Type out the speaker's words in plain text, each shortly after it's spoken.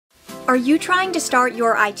Are you trying to start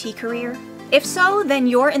your IT career? If so, then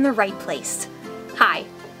you're in the right place. Hi,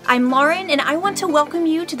 I'm Lauren and I want to welcome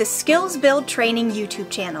you to the SkillsBuild Training YouTube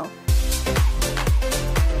channel.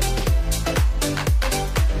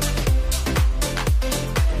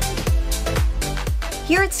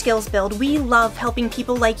 Here at SkillsBuild, we love helping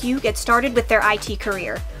people like you get started with their IT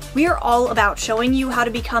career. We are all about showing you how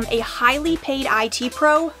to become a highly paid IT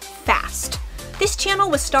pro fast. This channel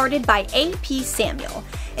was started by AP Samuel,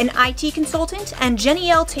 an IT consultant, and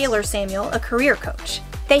Jenniel Taylor-Samuel, a career coach.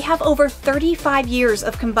 They have over 35 years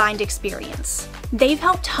of combined experience. They've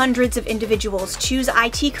helped hundreds of individuals choose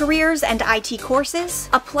IT careers and IT courses,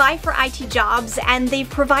 apply for IT jobs, and they've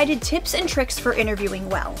provided tips and tricks for interviewing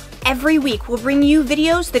well. Every week we'll bring you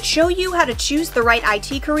videos that show you how to choose the right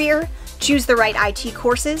IT career, choose the right IT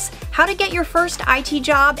courses, how to get your first IT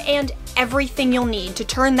job, and everything you'll need to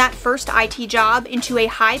turn that first IT job into a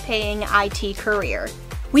high-paying IT career.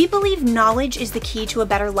 We believe knowledge is the key to a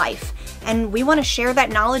better life, and we want to share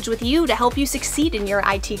that knowledge with you to help you succeed in your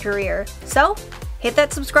IT career. So, hit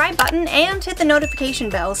that subscribe button and hit the notification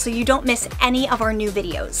bell so you don't miss any of our new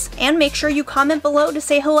videos. And make sure you comment below to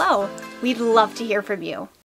say hello. We'd love to hear from you.